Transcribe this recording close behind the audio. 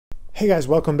Hey guys,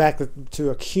 welcome back to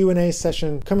a Q&A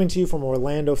session coming to you from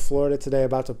Orlando, Florida today.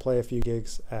 About to play a few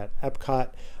gigs at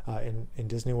Epcot in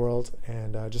Disney World,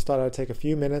 and just thought I'd take a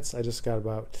few minutes. I just got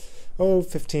about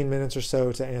 15 minutes or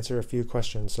so to answer a few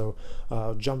questions. So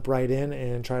I'll jump right in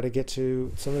and try to get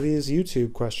to some of these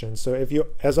YouTube questions. So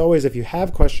as always, if you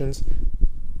have questions,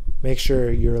 make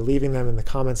sure you're leaving them in the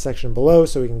comments section below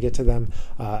so we can get to them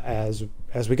as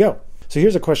we go. So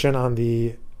here's a question on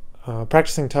the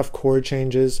practicing tough chord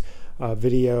changes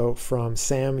video from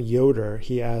Sam Yoder.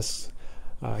 He asks,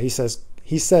 he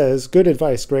says, good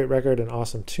advice, great record, and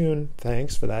awesome tune.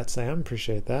 Thanks for that, Sam.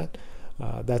 Appreciate that.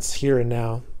 That's Here and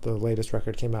Now. The latest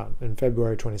record came out in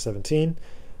February 2017.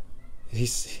 He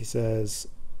says,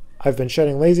 I've been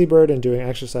shedding Lazy Bird and doing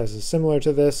exercises similar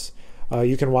to this.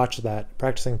 You can watch that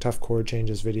practicing tough chord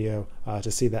changes video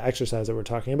to see the exercise that we're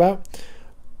talking about.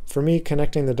 For me,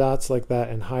 connecting the dots like that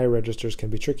in high registers can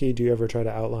be tricky. Do you ever try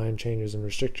to outline changes and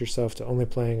restrict yourself to only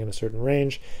playing in a certain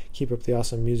range? Keep up the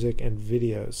awesome music and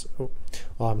videos.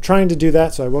 Well, I'm trying to do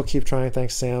that, so I will keep trying.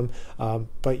 Thanks, Sam.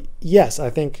 But yes, I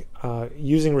think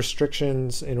using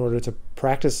restrictions in order to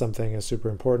practice something is super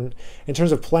important. In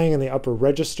terms of playing in the upper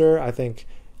register, I think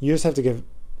you just have to give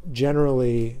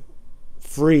generally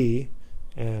free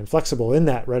and flexible in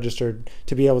that register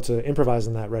to be able to improvise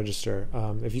in that register.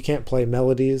 If you can't play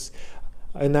melodies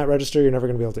in that register, you're never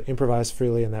going to be able to improvise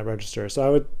freely in that register. So I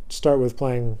would start with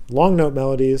playing long note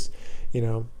melodies,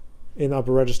 in the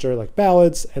upper register, like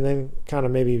ballads, and then kind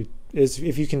of maybe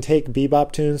if you can take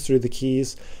bebop tunes through the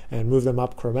keys and move them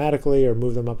up chromatically or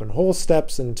move them up in whole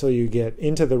steps until you get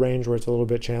into the range where it's a little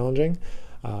bit challenging.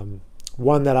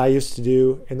 One that I used to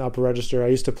do in the upper register, I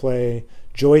used to play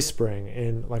Joy Spring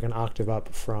in like an octave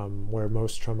up from where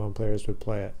most trombone players would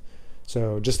play it.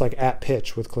 So just like at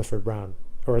pitch with Clifford Brown,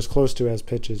 or as close to as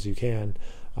pitch as you can.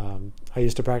 I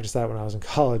used to practice that when I was in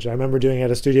college. I remember doing it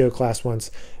at a studio class once,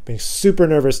 being super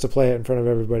nervous to play it in front of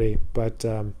everybody, but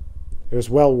it was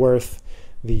well worth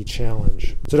the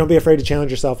challenge. So don't be afraid to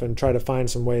challenge yourself and try to find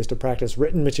some ways to practice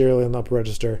written material in the upper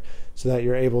register so that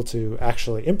you're able to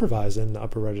actually improvise in the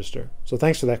upper register. So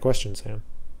thanks for that question, Sam.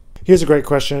 Here's a great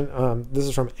question. This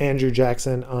is from Andrew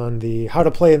Jackson on the How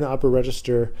to Play in the Upper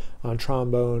Register on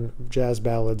Trombone Jazz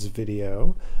Ballads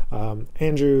video.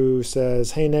 Andrew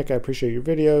says, hey Nick, I appreciate your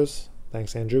videos.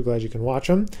 Thanks, Andrew. Glad you can watch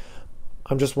them.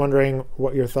 I'm just wondering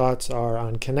what your thoughts are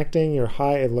on connecting your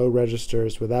high and low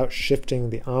registers without shifting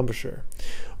the embouchure.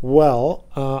 Well,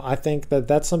 I think that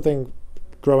that's something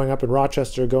growing up in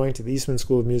Rochester, going to the Eastman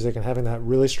School of Music and having that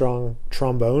really strong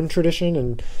trombone tradition,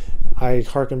 and I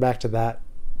hearken back to that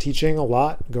teaching a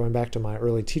lot, going back to my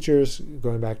early teachers,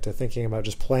 going back to thinking about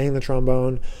just playing the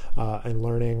trombone and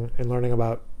learning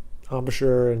about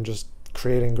embouchure and just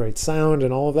creating great sound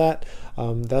and all of that.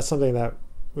 That's something that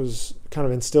was kind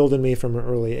of instilled in me from an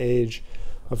early age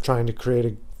of trying to create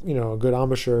a good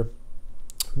embouchure.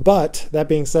 But that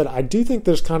being said, I do think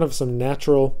there's kind of some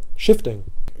natural shifting.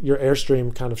 Your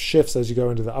airstream kind of shifts as you go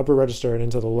into the upper register and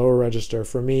into the lower register.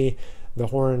 For me, the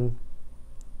horn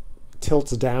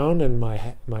tilts down and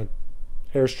my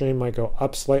airstream might go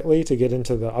up slightly to get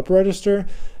into the upper register,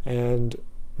 and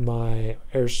my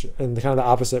and kind of the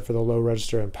opposite for the low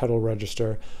register and pedal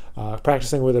register.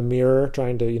 Practicing with a mirror,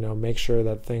 trying to make sure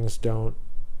that things don't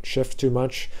shift too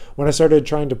much. When I started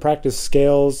trying to practice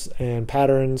scales and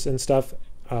patterns and stuff,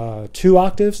 2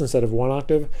 octaves instead of 1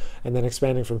 octave, and then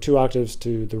expanding from 2 octaves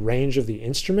to the range of the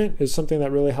instrument is something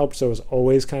that really helped. So it was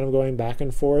always kind of going back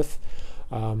and forth.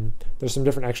 There's some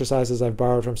different exercises I've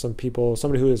borrowed from some people.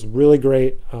 Somebody who has really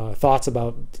great thoughts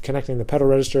about connecting the pedal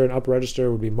register and upper register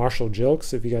would be Marshall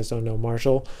Jilks. If you guys don't know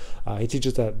Marshall, he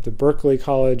teaches at the Berklee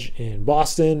College in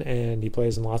Boston, and he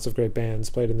plays in lots of great bands,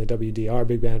 played in the WDR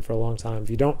big band for a long time. If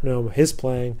you don't know his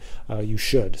playing, you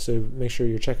should. So make sure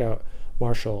you check out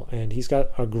Marshall. And he's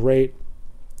got a great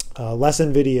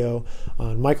lesson video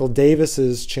on Michael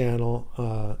Davis's channel,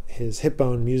 his Hip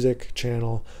Bone Music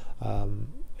channel.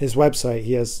 His website,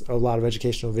 he has a lot of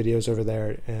educational videos over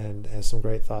there and has some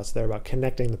great thoughts there about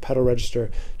connecting the pedal register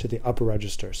to the upper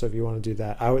register. So if you want to do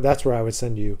that, that's where I would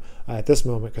send you at this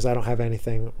moment, because I don't have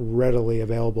anything readily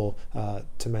available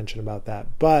to mention about that.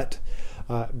 But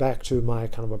back to my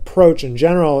kind of approach in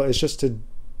general is just to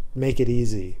make it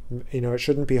easy. It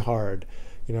shouldn't be hard.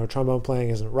 Trombone playing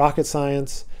isn't rocket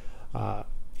science.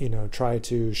 Try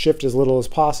to shift as little as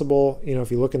possible.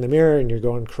 If you look in the mirror and you're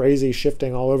going crazy,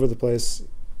 shifting all over the place,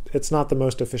 it's not the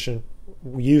most efficient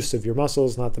use of your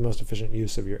muscles, not the most efficient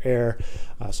use of your air.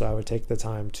 So I would take the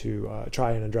time to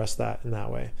try and address that in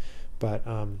that way. But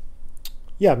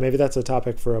yeah, maybe that's a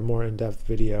topic for a more in-depth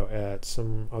video at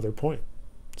some other point.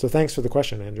 So thanks for the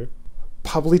question, Andrew.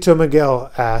 Pablito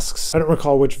Miguel asks, I don't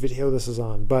recall which video this is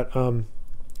on, but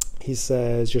he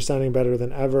says, "You're sounding better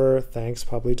than ever. Thanks,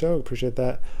 Pablito. Appreciate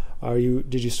that.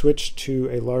 Did you switch to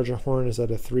a larger horn? Is that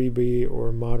a 3B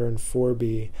or modern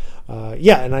 4B?"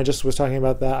 Yeah, and I just was talking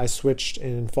about that. I switched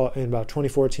in about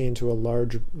 2014 to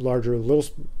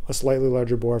a slightly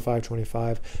larger bore,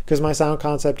 525, because my sound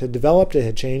concept had developed. It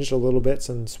had changed a little bit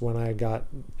since when I got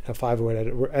a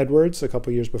 508 Edwards a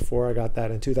couple years before. I got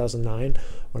that in 2009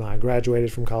 when I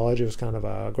graduated from college. It was kind of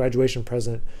a graduation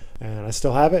present, and I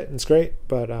still have it, and it's great,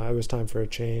 but it was time for a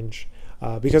change.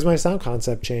 Because my sound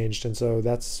concept changed, and so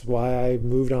that's why I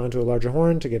moved on to a larger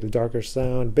horn to get a darker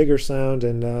sound, bigger sound,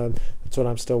 and that's what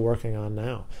I'm still working on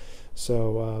now.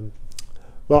 So,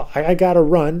 well, I got to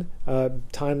run.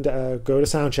 Time to go to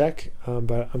sound check,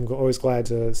 but I'm always glad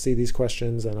to see these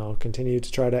questions, and I'll continue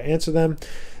to try to answer them.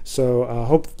 So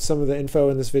hope some of the info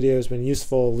in this video has been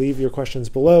useful. Leave your questions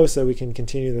below so we can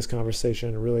continue this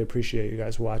conversation. I really appreciate you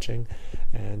guys watching,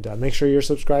 and make sure you're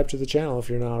subscribed to the channel if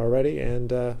you're not already,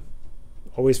 and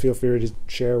always feel free to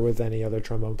share with any other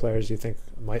trombone players you think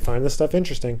might find this stuff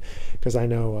interesting, because I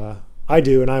know I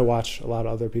do, and I watch a lot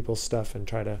of other people's stuff and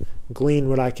try to glean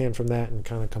what I can from that and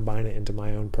kind of combine it into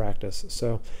my own practice.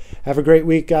 So have a great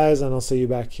week, guys, and I'll see you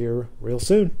back here real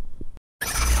soon.